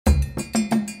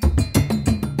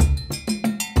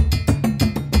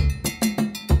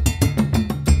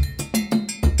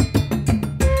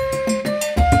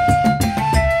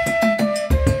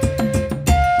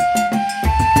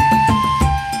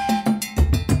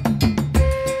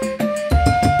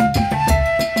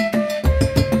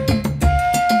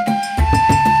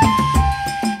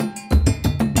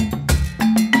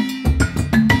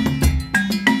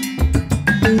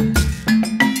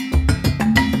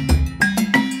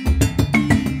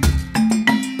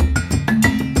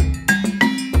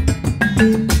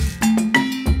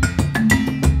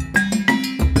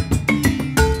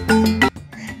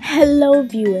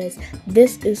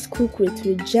This is Cook with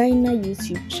Regina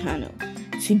YouTube channel.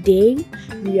 Today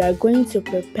we are going to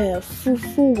prepare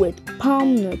fufu with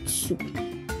palmnut soup.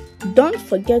 Don't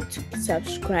forget to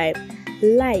subscribe,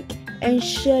 like and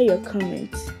share your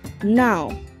comments.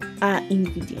 Now our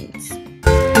ingredients: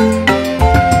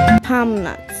 palm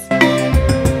nuts.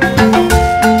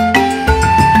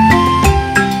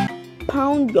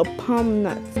 Pound your palm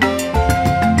nuts.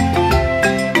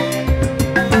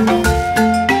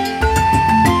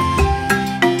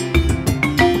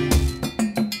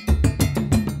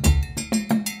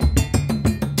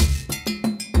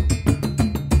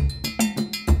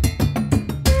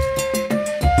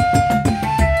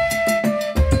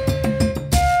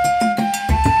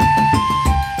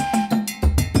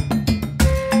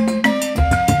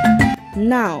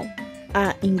 Now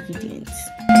our ingredients: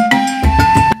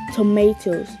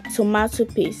 tomatoes, tomato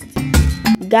paste,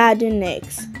 garden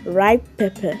eggs, ripe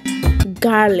pepper,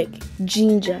 garlic,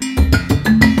 ginger,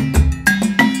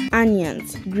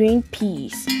 onions, green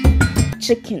peas,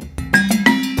 chicken,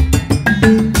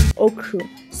 okra,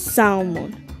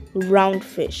 salmon, round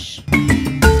fish.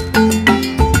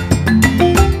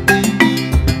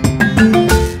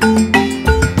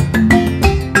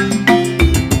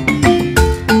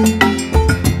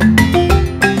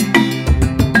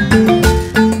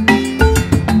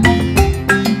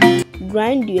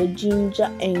 Grind your ginger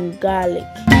and garlic.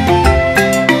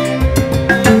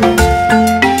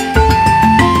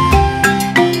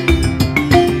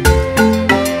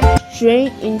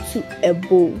 Strain into a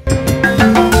bowl.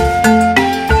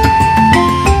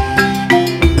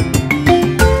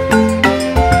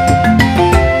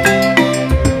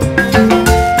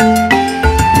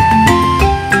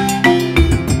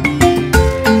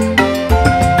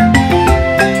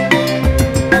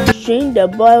 Strain the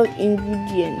boiled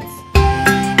ingredients.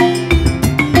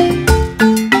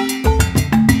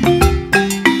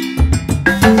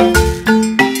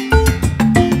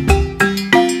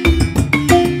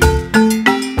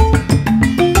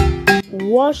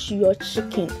 Wash your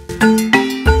chicken.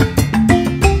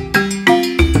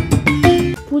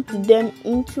 Put them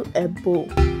into a bowl.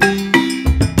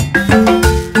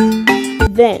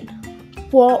 Then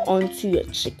pour onto your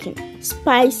chicken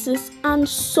spices and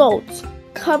salt.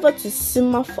 Cover to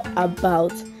simmer for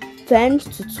about 10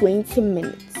 to 20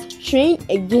 minutes. Strain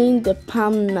again the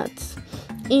palm nuts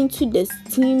into the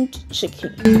steamed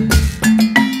chicken.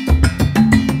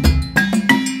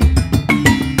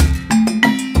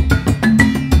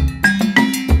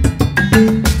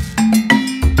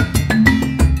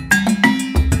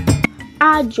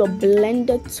 Add your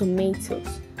blended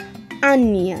tomatoes,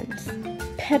 onions,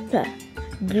 pepper,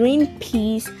 green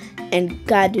peas, and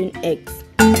garden eggs.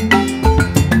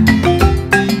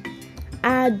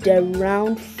 Add the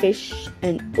round fish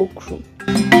and okra.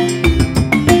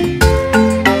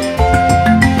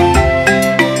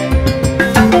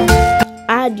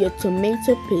 Add your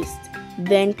tomato paste,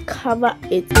 then cover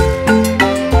it.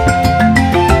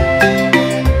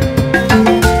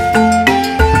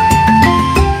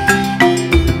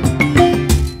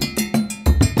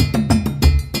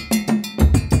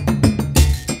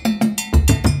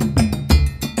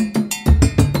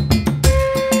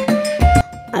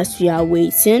 As we are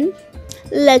waiting,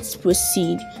 let's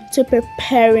proceed to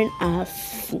preparing our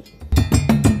fufu.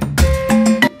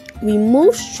 We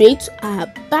move straight to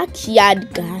our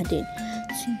backyard garden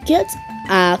to get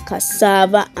our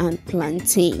cassava and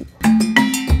plantain.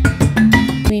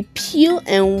 We peel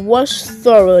and wash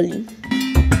thoroughly.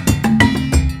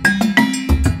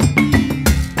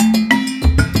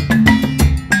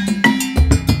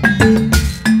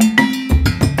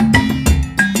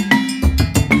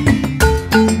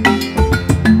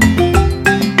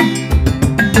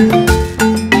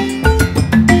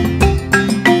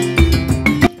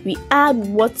 Add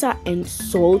water and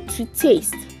salt to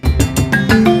taste.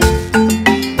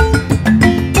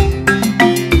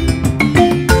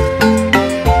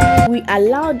 We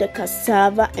allow the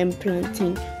cassava and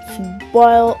plantain to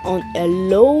boil on a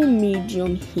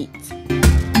low-medium heat.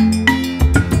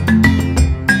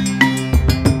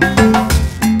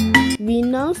 We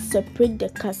now separate the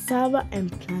cassava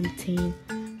and plantain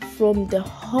from the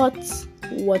hot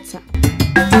water.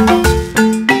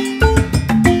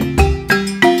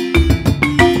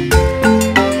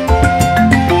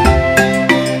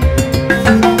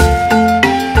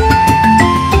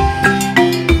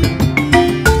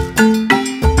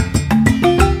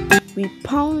 We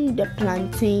pound the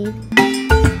plantain.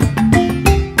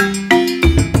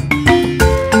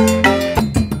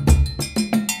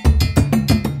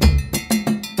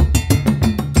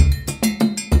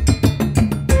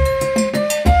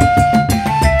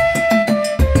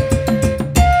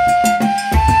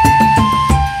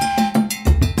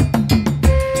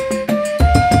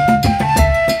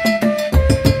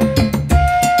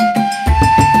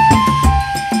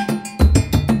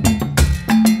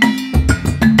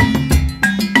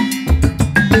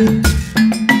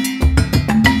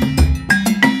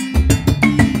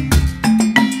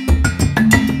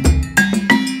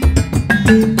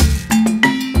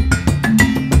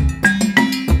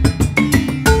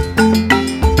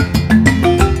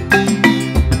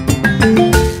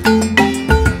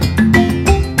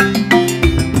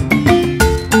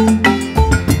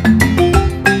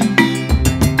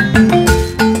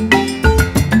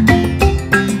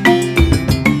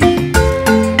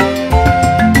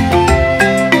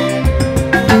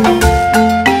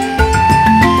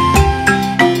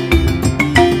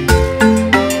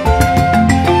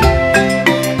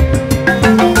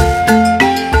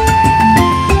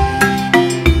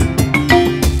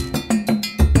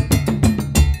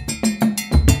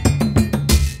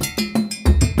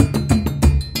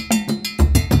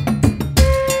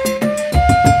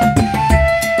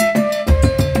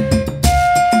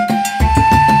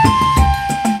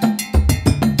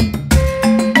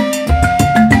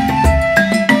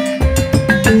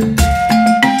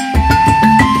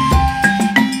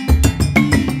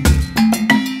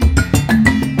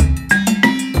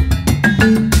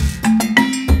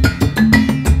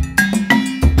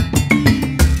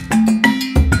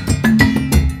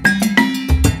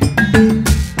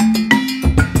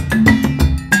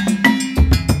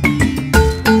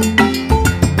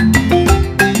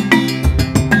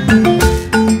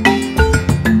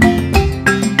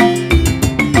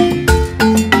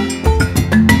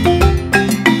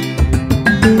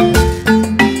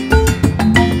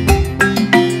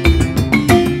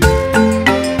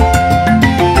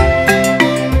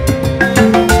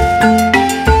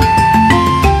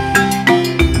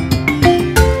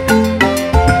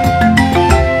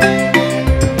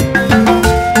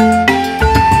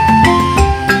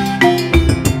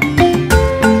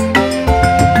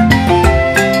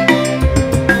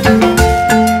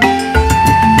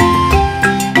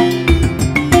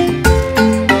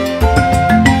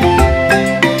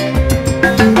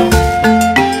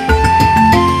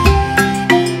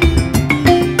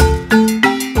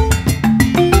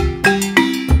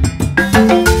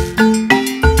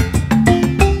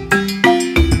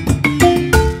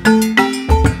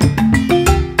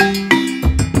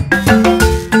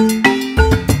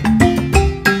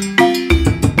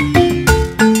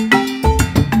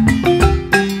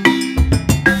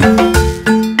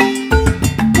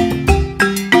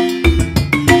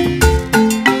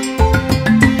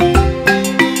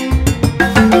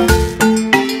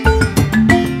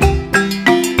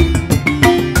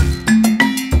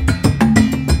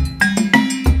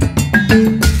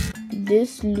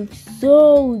 This looks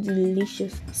so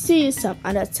delicious. See you some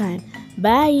other time.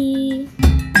 Bye.